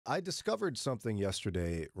I discovered something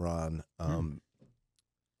yesterday, Ron.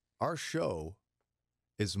 Our show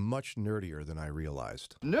is much nerdier than I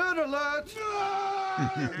realized. Nerd alert!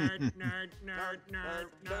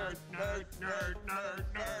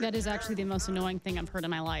 That is actually the most annoying thing I've heard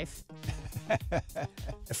in my life.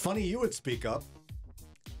 Funny you would speak up.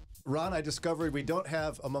 Ron, I discovered we don't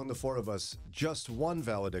have, among the four of us, just one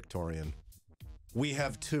valedictorian. We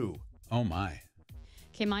have two. Oh, my.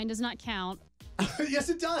 Okay, mine does not count. Yes,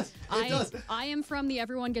 it does. It does. I am from the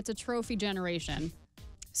everyone gets a trophy generation.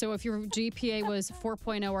 So if your GPA was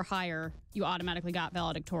 4.0 or higher, you automatically got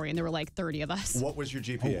valedictorian. There were like 30 of us. What was your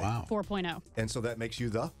GPA? Oh, wow. 4.0. And so that makes you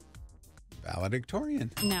the?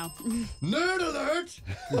 Valedictorian. No. Nerd alert!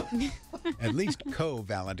 At least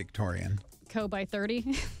co-valedictorian. Co by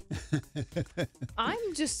 30.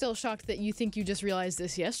 I'm just still shocked that you think you just realized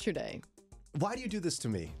this yesterday. Why do you do this to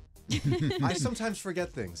me? I sometimes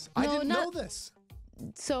forget things. I No, didn't not- know this.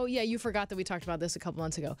 So yeah, you forgot that we talked about this a couple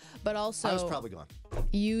months ago. But also, I was probably gone.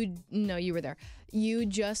 you were there. You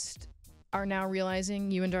just are now realizing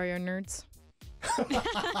you and Daria are nerds.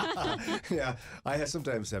 Yeah, I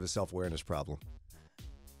sometimes have a self-awareness problem.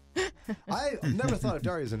 I never thought of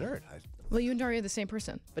Daria as a nerd. Well, you and Daria are the same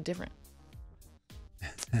person, but different.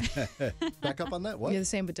 Back up on that. What? You're the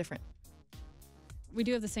same but different. We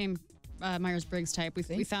do have the same Myers-Briggs type.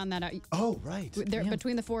 We found that out. Oh, right. There,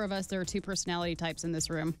 Between the four of us, there are two personality types in this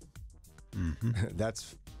room.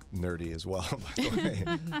 That's nerdy as well, by the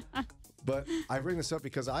way. But I bring this up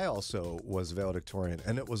because I also was valedictorian,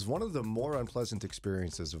 and it was one of the more unpleasant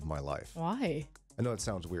experiences of my life. Why? I know it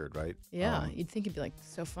sounds weird, right? Yeah, you'd think it'd be like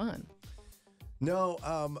so fun. No,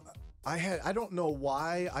 I don't know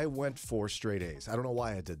why I went for straight A's. I don't know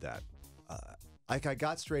why I did that. I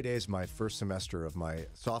got straight A's my first semester of my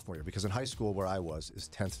sophomore year because in high school where I was is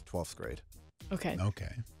 10th, 12th grade. Okay.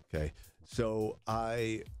 Okay. Okay. So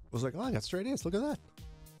I was like, oh, I got straight A's. Look at that.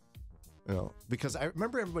 You know, because I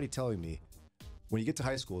remember everybody telling me when you get to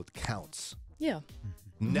high school, it counts. Yeah.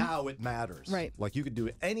 Now it matters. Right. Like you could do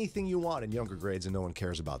anything you want in younger grades and no one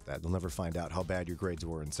cares about that. They'll never find out how bad your grades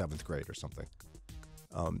were in 7th grade or something.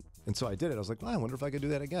 And so I did it. I was like, well, I wonder if I could do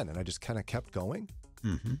that again. And I just kind of kept going.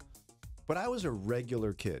 But I was a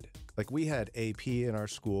regular kid. Like we had AP in our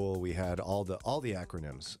school. We had all the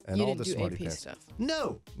acronyms and You all didn't the do smarty AP pants. stuff?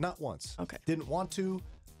 No, not once. Okay. Didn't want to.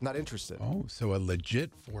 Not interested. Oh, so a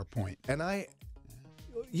legit 4-point. And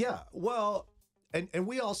yeah, well, and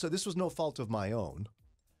we also, this was no fault of my own.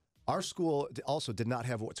 Our school also did not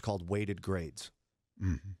have what's called weighted grades.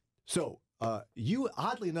 So you,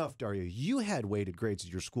 oddly enough, Daria, you had weighted grades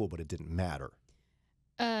at your school, but it didn't matter.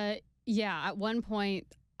 Yeah, at one point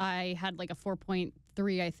I had like a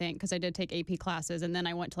 4.3, I think, because I did take AP classes, and then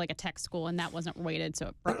I went to like a tech school, and that wasn't weighted, so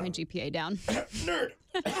it brought my GPA down. Nerd.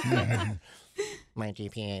 My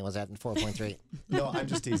GPA was at 4.3. No, I'm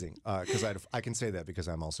just teasing because I can say that because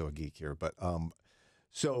I'm also a geek here. But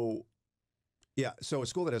so a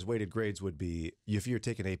school that has weighted grades would be if you're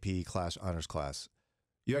taking AP class, honors class,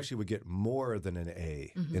 you actually would get more than an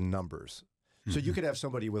A in numbers. So you could have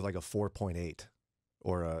somebody with like a 4.8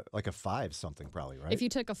 or like a 5 something probably, right? If you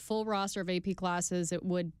took a full roster of AP classes, it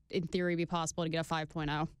would, in theory, be possible to get a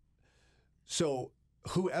 5.0. So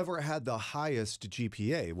whoever had the highest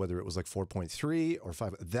GPA, whether it was like 4.3 or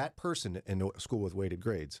 5, that person in a school with weighted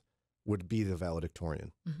grades would be the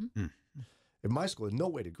valedictorian. In my school, no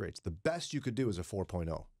weighted grades. The best you could do is a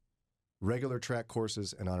 4.0. Regular track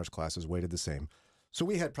courses and honors classes weighted the same. So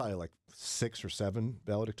we had probably like 6 or 7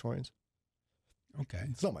 valedictorians. Okay.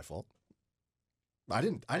 It's not my fault. I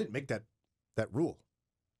didn't make that rule.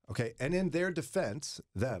 Okay. And in their defense,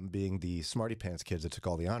 them being the smarty pants kids that took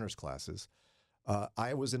all the honors classes,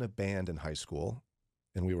 I was in a band in high school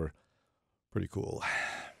and we were pretty cool.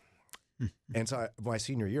 And so my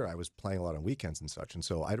senior year, I was playing a lot on weekends and such. And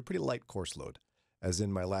so I had a pretty light course load. As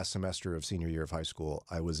in my last semester of senior year of high school,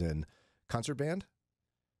 I was in concert band,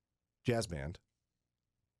 jazz band,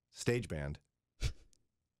 stage band,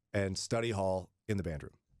 and study hall in the band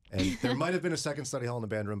room. And there might have been a second study hall in the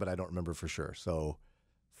band room, but I don't remember for sure. So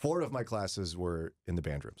 4 of my classes were in the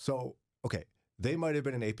band room. So, okay, they might have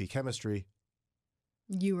been in AP chemistry.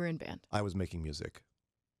 You were in band. I was making music.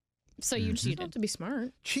 So You you don't cheated. have to be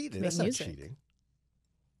smart. Cheated? Make That's music. not cheating.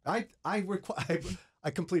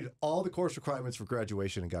 I completed all the course requirements for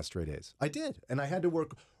graduation and got straight A's. I did. And I had to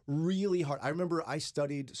work really hard. I remember I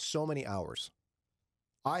studied so many hours.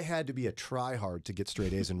 I had to be a try-hard to get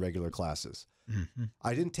straight A's in regular classes.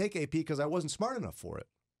 I didn't take AP because I wasn't smart enough for it.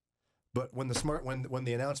 But when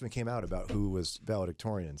the announcement came out about who was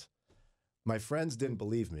valedictorians, my friends didn't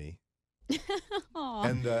believe me. Aw.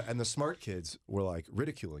 And the smart kids were like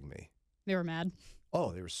ridiculing me. They were mad.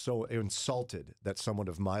 Oh, they were so insulted that someone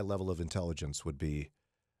of my level of intelligence would be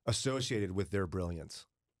associated with their brilliance.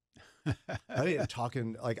 I mean,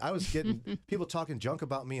 I was getting people talking junk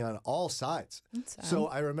about me on all sides. That's sad. So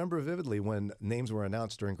I remember vividly when names were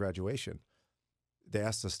announced during graduation, they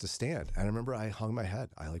asked us to stand. And I remember I hung my head.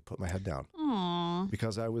 I put my head down Aw.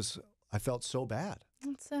 because I felt so bad.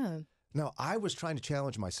 That's sad. Now, I was trying to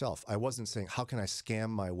challenge myself. I wasn't saying, how can I scam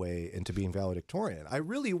my way into being valedictorian? I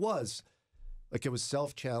really was, it was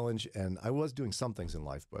self-challenge, and I was doing some things in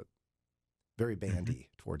life, but very bandy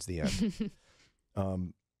towards the end.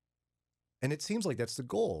 And it seems like that's the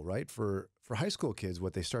goal, right? For high school kids,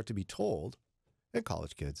 what they start to be told, and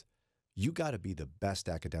college kids, you got to be the best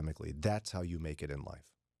academically. That's how you make it in life.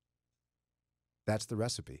 That's the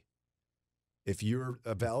recipe. If you're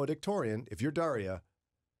a valedictorian, if you're Daria,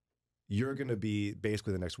 you're going to be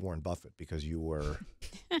basically the next Warren Buffett because you were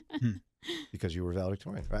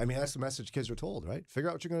valedictorian. I mean, that's the message kids are told, right? Figure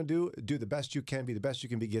out what you're going to do the best you can, be the best you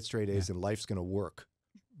can be, get straight A's, and life's going to work.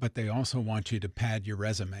 But they also want you to pad your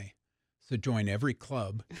resume. So join every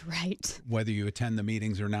club, Right. whether you attend the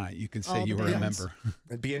meetings or not. You can say All you the were a bands. member.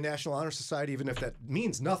 And be a National Honor Society, even if that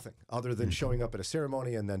means nothing other than showing up at a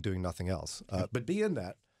ceremony and then doing nothing else. But be in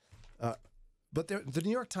that. But the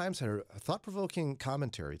New York Times had a thought-provoking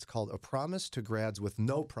commentary. It's called "A Promise to Grads with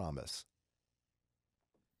No Promise."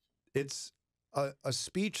 It's a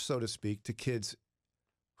speech, so to speak, to kids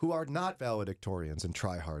who are not valedictorians and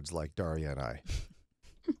tryhards like Daria and I.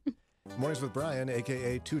 Mornings with Brian,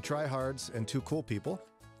 a.k.a. two tryhards and two cool people.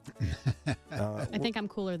 I think I'm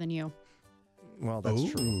cooler than you. Well,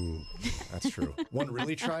 that's true. Ooh. That's true. One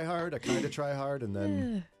really try hard, a kind of try hard, and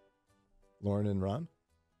then Lauren and Ron.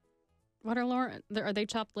 What are Lauren? Are they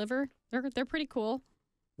chopped liver? They're pretty cool.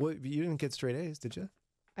 Well, you didn't get straight A's, did you?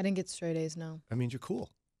 I didn't get straight A's, no. That means you're cool.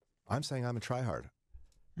 I'm saying I'm a try hard.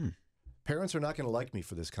 Parents are not going to like me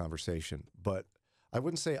for this conversation, but I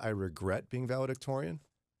wouldn't say I regret being valedictorian,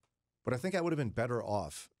 but I think I would have been better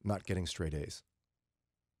off not getting straight A's.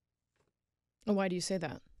 Why do you say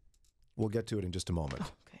that? We'll get to it in just a moment.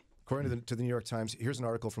 Oh, okay. According to the New York Times, here's an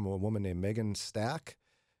article from a woman named Megan Stack.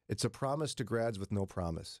 It's a promise to grads with no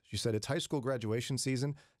promise. She said, it's high school graduation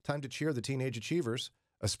season, time to cheer the teenage achievers,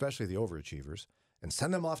 especially the overachievers, and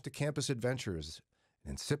send them off to campus adventures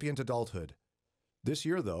and incipient adulthood. This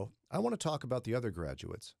year, though, I want to talk about the other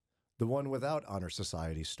graduates, the one without honor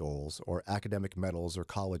society stoles or academic medals or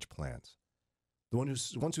college plans, the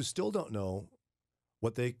ones who still don't know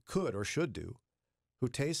what they could or should do, who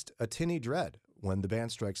taste a tinny dread when the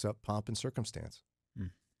band strikes up pomp and circumstance.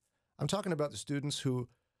 I'm talking about the students who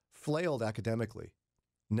flailed academically,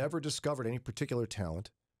 never discovered any particular talent,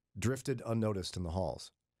 drifted unnoticed in the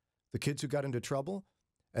halls. The kids who got into trouble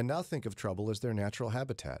and now think of trouble as their natural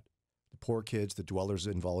habitat. The poor kids, the dwellers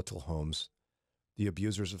in volatile homes, the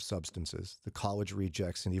abusers of substances, the college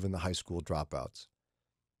rejects, and even the high school dropouts.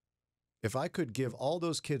 If I could give all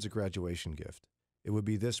those kids a graduation gift, it would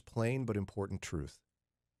be this plain but important truth.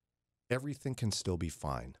 Everything can still be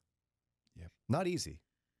fine. Yep. Not easy,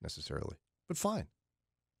 necessarily, but fine.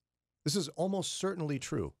 This is almost certainly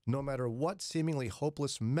true, no matter what seemingly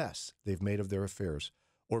hopeless mess they've made of their affairs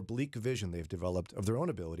or bleak vision they've developed of their own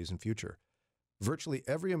abilities and future. Virtually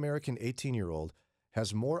every American 18-year-old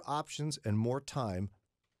has more options and more time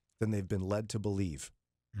than they've been led to believe.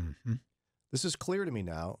 Mm-hmm. This is clear to me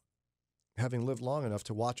now, having lived long enough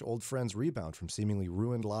to watch old friends rebound from seemingly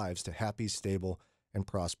ruined lives to happy, stable, and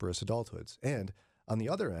prosperous adulthoods. And, on the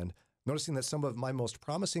other end, noticing that some of my most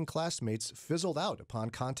promising classmates fizzled out upon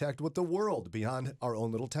contact with the world beyond our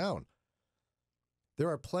own little town. There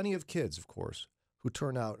are plenty of kids, of course, who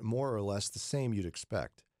turn out more or less the same you'd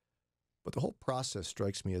expect. But the whole process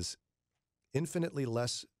strikes me as infinitely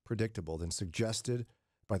less predictable than suggested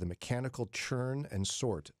by the mechanical churn and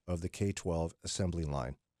sort of the K-12 assembly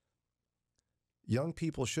line. Young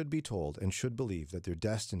people should be told and should believe that their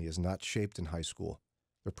destiny is not shaped in high school.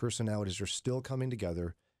 Their personalities are still coming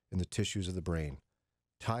together in the tissues of the brain.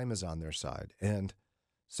 Time is on their side. And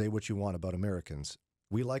say what you want about Americans,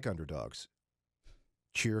 we like underdogs.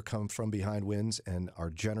 Cheer come from behind wins and are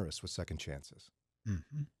generous with second chances.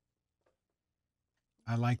 Mm-hmm.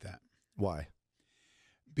 I like that. Why?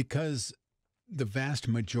 Because the vast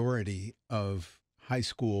majority of high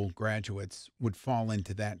school graduates would fall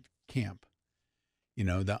into that camp. You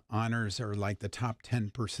know, the honors are like the top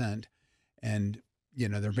 10%, and, you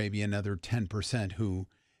know, there may be another 10% who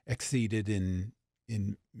exceeded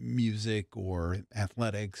in music or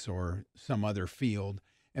athletics or some other field,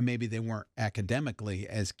 and maybe they weren't academically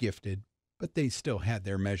as gifted, but they still had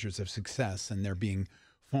their measures of success and they're being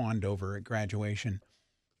fawned over at graduation.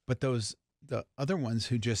 But the other ones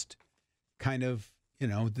who just kind of you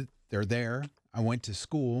know, they're there. I went to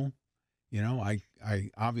school. You know, I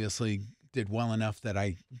obviously did well enough that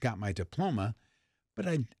I got my diploma, but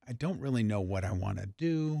I don't really know what I want to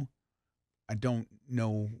do. I don't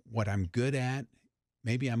know what I'm good at.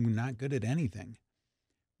 Maybe I'm not good at anything.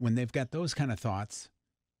 When they've got those kind of thoughts,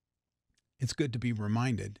 it's good to be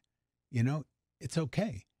reminded, you know, it's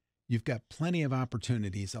okay. You've got plenty of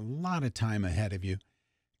opportunities, a lot of time ahead of you.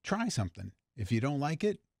 Try something. If you don't like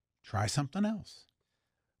it, try something else.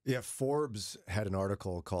 Yeah, Forbes had an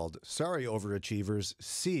article called "Sorry, Overachievers,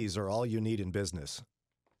 C's are all you need in business."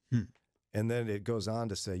 And then it goes on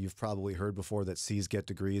to say, you've probably heard before that C's get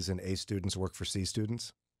degrees and A students work for C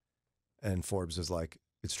students. And Forbes is like,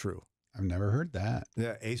 it's true. I've never heard that.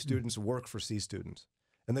 Yeah, A students work for C students.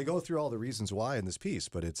 And they go through all the reasons why in this piece,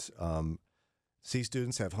 but it's C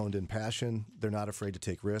students have honed in passion. They're not afraid to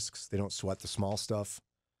take risks. They don't sweat the small stuff.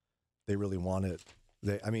 They really want it.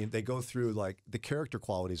 They go through like the character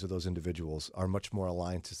qualities of those individuals are much more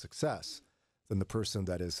aligned to success than the person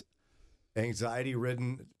that is anxiety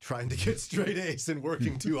ridden, trying to get straight A's and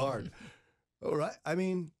working too hard. All right. I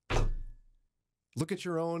mean, look at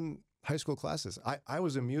your own high school classes. I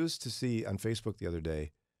was amused to see on Facebook the other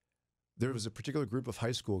day, there was a particular group of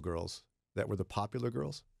high school girls that were the popular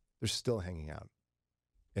girls. They're still hanging out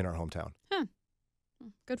in our hometown. Huh.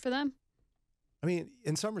 Good for them. I mean,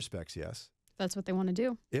 in some respects, yes. That's what they want to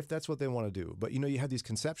do. If that's what they want to do. But, you know, you have these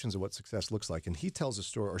conceptions of what success looks like. And he tells a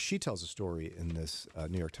story, or she tells a story in this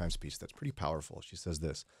New York Times piece that's pretty powerful. She says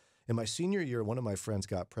this: in my senior year, one of my friends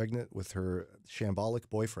got pregnant with her shambolic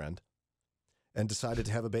boyfriend and decided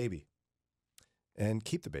to have a baby and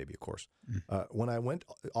keep the baby, of course. When I went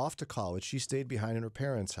off to college, she stayed behind in her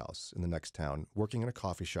parents' house in the next town, working in a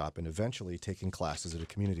coffee shop and eventually taking classes at a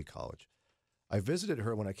community college. I visited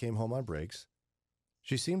her when I came home on breaks.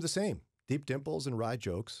 She seemed the same. Deep dimples and wry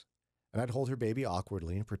jokes, and I'd hold her baby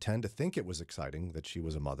awkwardly and pretend to think it was exciting that she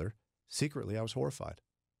was a mother. Secretly, I was horrified.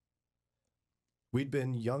 We'd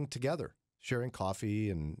been young together, sharing coffee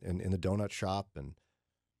and in the donut shop and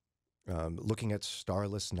looking at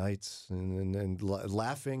starless nights and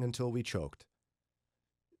laughing until we choked.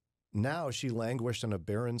 Now she languished on a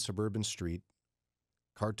barren suburban street,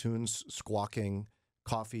 cartoons squawking,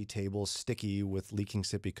 coffee tables sticky with leaking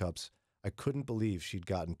sippy cups. I couldn't believe she'd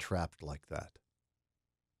gotten trapped like that.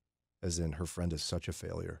 As in, her friend is such a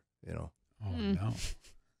failure, you know. Oh,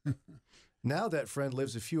 no. Now that friend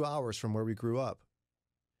lives a few hours from where we grew up,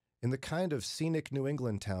 in the kind of scenic New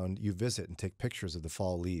England town you visit and take pictures of the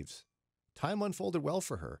fall leaves. Time unfolded well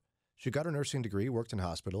for her. She got her nursing degree, worked in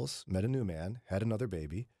hospitals, met a new man, had another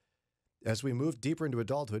baby. As we moved deeper into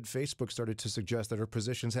adulthood, Facebook started to suggest that her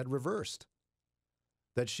positions had reversed,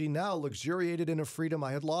 that she now luxuriated in a freedom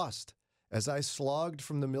I had lost. As I slogged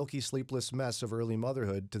from the milky, sleepless mess of early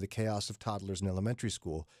motherhood to the chaos of toddlers in elementary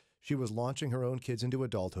school, she was launching her own kids into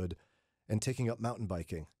adulthood and taking up mountain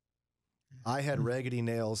biking. I had raggedy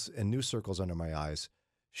nails and new circles under my eyes.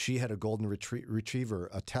 She had a golden retriever,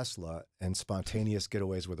 a Tesla, and spontaneous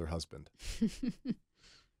getaways with her husband.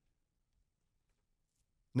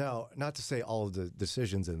 Now, not to say all of the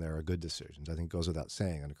decisions in there are good decisions. I think it goes without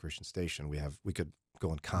saying on a Christian station. We could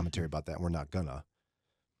go in commentary about that, and we're not gonna.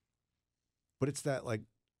 But it's that, like,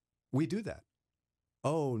 we do that.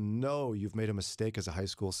 Oh, no, you've made a mistake as a high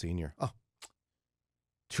school senior. Oh,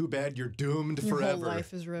 too bad you're doomed Your forever. whole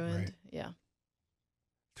life is ruined. Right. Yeah.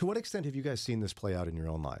 To what extent have you guys seen this play out in your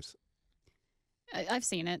own lives? I've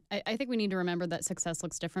seen it. I think we need to remember that success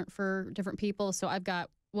looks different for different people. So I've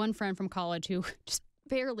got one friend from college who just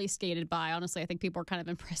barely skated by. Honestly, I think people are kind of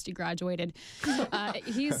impressed he graduated.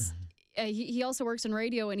 He also works in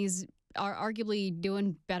radio, and he's arguably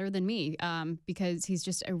doing better than me because he's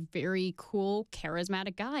just a very cool,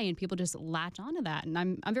 charismatic guy, and people just latch onto that, and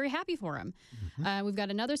I'm very happy for him. We've got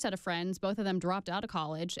another set of friends. Both of them dropped out of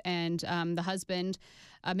college, and the husband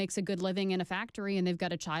makes a good living in a factory, and they've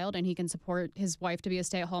got a child, and he can support his wife to be a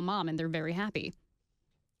stay-at-home mom, and they're very happy.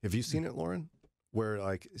 Have you seen it, Lauren? Where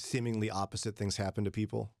like seemingly opposite things happen to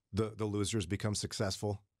people? The losers become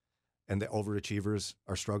successful, and the overachievers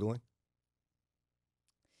are struggling?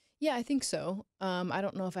 Yeah, I think so. I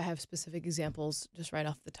don't know if I have specific examples just right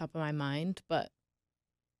off the top of my mind, but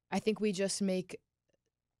I think we just make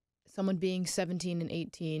someone being 17 and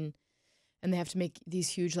 18 and they have to make these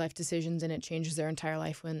huge life decisions and it changes their entire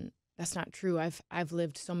life when that's not true. I've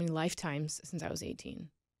lived so many lifetimes since I was 18.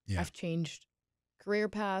 Yeah. I've changed career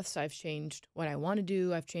paths. I've changed what I want to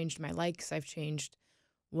do. I've changed my likes. I've changed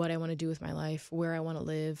what I want to do with my life, where I want to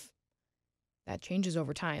live. That changes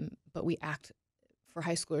over time, but for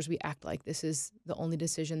high schoolers, we act like this is the only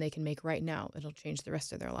decision they can make right now. It'll change the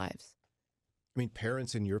rest of their lives. I mean,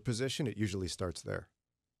 parents in your position, it usually starts there.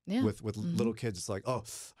 Yeah. With Mhm. little kids, it's like, oh,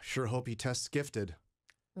 I sure hope he tests gifted.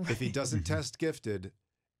 If he doesn't test gifted,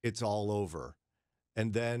 it's all over.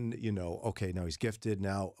 And then, okay, now he's gifted.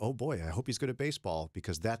 Now, oh boy, I hope he's good at baseball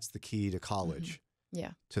because that's the key to college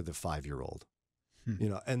Yeah. to the 5-year-old.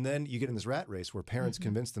 Hmm. And then you get in this rat race where parents Mhm.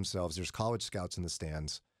 convince themselves there's college scouts in the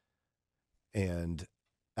stands and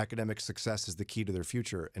academic success is the key to their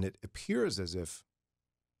future. And it appears as if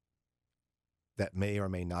that may or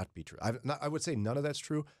may not be true. I would say none of that's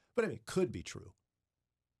true, but I mean, it could be true,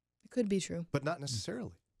 It could be true. but not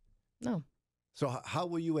necessarily. No. So how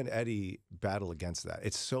will you and Eddie battle against that?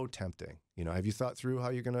 It's so tempting. Have you thought through how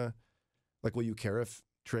you're going to, will you care if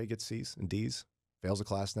Trey gets C's and D's, fails a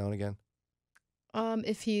class now and again?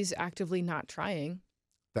 If he's actively not trying,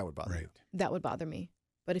 That would bother you. Right. that would bother me.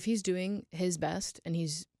 But if he's doing his best and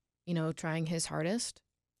he's, trying his hardest,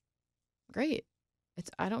 great.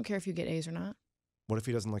 I don't care if you get A's or not. What if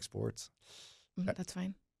he doesn't like sports? That's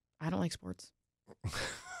fine. I don't like sports.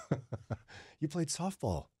 You played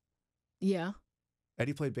softball. Yeah.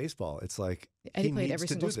 Eddie played baseball. It's like Eddie he played needs every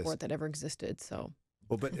to single do this. sport that ever existed. So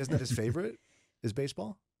Well, but isn't that his favorite? Is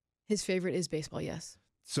baseball? his favorite is baseball, yes.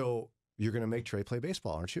 So you're going to make Trey play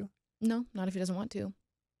baseball, aren't you? No, not if he doesn't want to.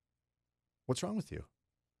 What's wrong with you?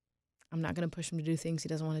 I'm not going to push him to do things he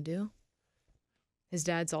doesn't want to do. His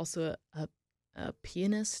dad's also a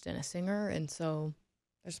pianist and a singer, and so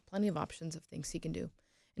there's plenty of options of things he can do.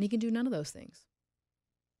 And he can do none of those things.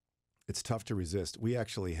 It's tough to resist. We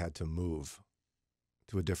actually had to move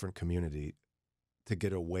to a different community to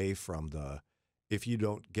get away from if you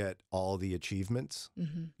don't get all the achievements,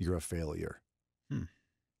 Mm-hmm. you're a failure. Hmm.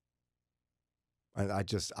 And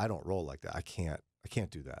I don't roll like that. I can't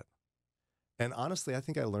do that. And honestly, I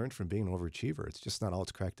think I learned from being an overachiever. It's just not all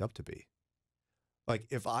it's cracked up to be. Like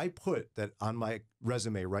if I put that on my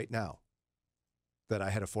resume right now, that I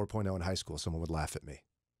had a 4.0 in high school, someone would laugh at me.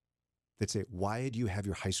 They'd say, why did you have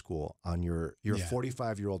your high school on you're a Yeah.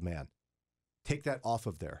 45-year-old man. Take that off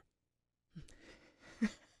of there.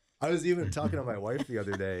 I was even talking to my wife the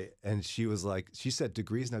other day, and she said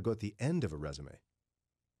degrees now go at the end of a resume.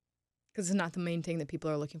 Because it's not the main thing that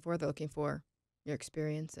people are looking for. They're looking for your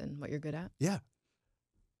experience and what you're good at. Yeah.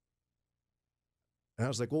 And I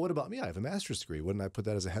was like, well, what about me? I have a master's degree. Wouldn't I put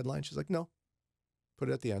that as a headline? She's like, no, put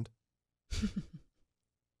it at the end.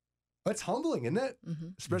 That's humbling, isn't it? Mm-hmm.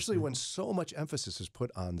 Especially when so much emphasis is put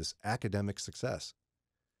on this academic success.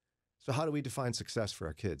 So how do we define success for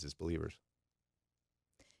our kids as believers?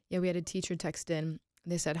 Yeah, we had a teacher text in.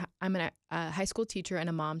 They said, I'm a high school teacher and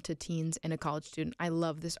a mom to teens and a college student. I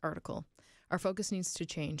love this article. Our focus needs to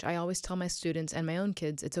change. I always tell my students and my own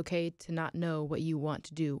kids it's okay to not know what you want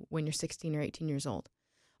to do when you're 16 or 18 years old.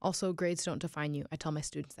 Also, grades don't define you. I tell my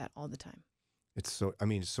students that all the time. It's so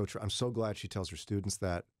true. I'm so glad she tells her students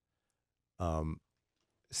that.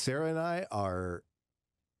 Sarah and I we're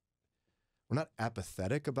not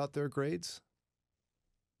apathetic about their grades,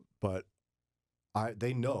 but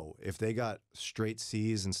they know if they got straight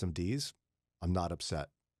C's and some D's, I'm not upset.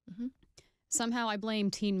 Mm-hmm. Somehow I blame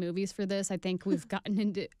teen movies for this. I think we've gotten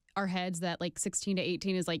into our heads that 16 to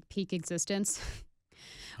 18 is peak existence.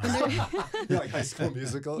 Like High School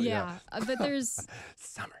Musical? Yeah. But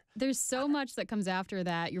Summer. there's so much that comes after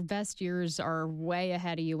that. Your best years are way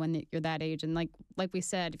ahead of you when you're that age. And like we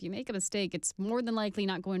said, if you make a mistake, it's more than likely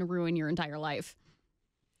not going to ruin your entire life.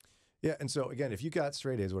 Yeah, and so again, if you got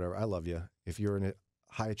straight A's, whatever, I love you. If you're a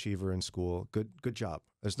high achiever in school, good job.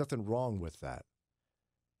 There's nothing wrong with that.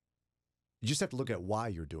 You just have to look at why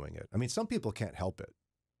you're doing it. I mean, some people can't help it.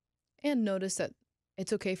 And notice that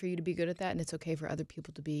it's okay for you to be good at that, and it's okay for other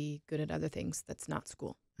people to be good at other things that's not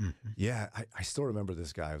school. Mm-hmm. Yeah, I still remember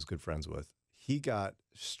this guy I was good friends with. He got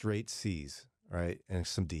straight C's, right, and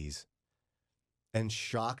some D's, and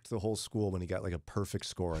shocked the whole school when he got a perfect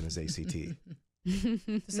score on his ACT.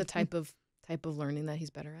 It's a type of learning that he's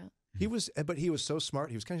better at. But he was so smart.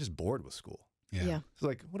 He was kind of just bored with school. Yeah. He's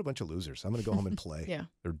like, what a bunch of losers. I'm going to go home and play Yeah.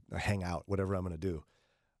 or hang out, whatever I'm going to do.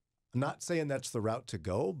 I'm not saying that's the route to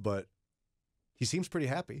go, but he seems pretty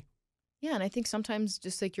happy. Yeah, and I think sometimes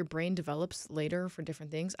just your brain develops later for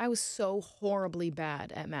different things. I was so horribly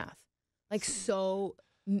bad at math. So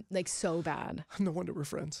bad. No wonder we're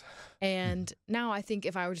friends. And now I think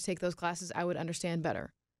if I were to take those classes, I would understand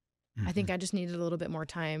better. I think I just needed a little bit more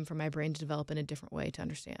time for my brain to develop in a different way to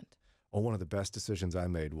understand. Well, one of the best decisions I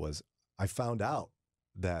made was I found out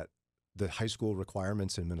that the high school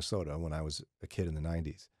requirements in Minnesota when I was a kid in the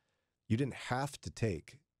 90s, you didn't have to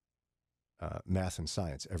take math and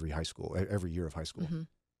science every year of high school. Mm-hmm.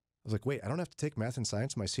 I was like, wait, I don't have to take math and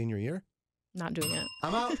science my senior year? Not doing it.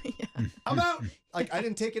 I'm out. Yeah. I'm out. I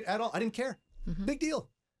didn't take it at all. I didn't care. Mhm. Big deal.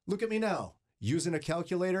 Look at me now. using a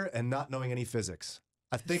calculator and not knowing any physics.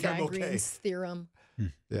 I think I'm okay. Pythagorean's theorem.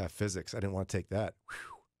 Yeah, physics. I didn't want to take that. Whew.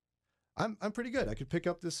 I'm pretty good. I could pick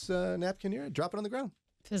up this napkin here and drop it on the ground.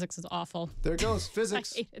 Physics is awful. There it goes.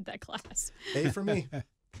 Physics. I hated that class. A for me.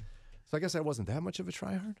 So I guess I wasn't that much of a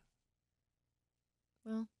tryhard.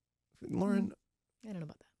 Well, Lauren, I don't know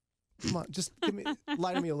about that. come on, just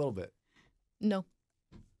lie to me a little bit. No.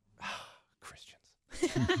 Christians.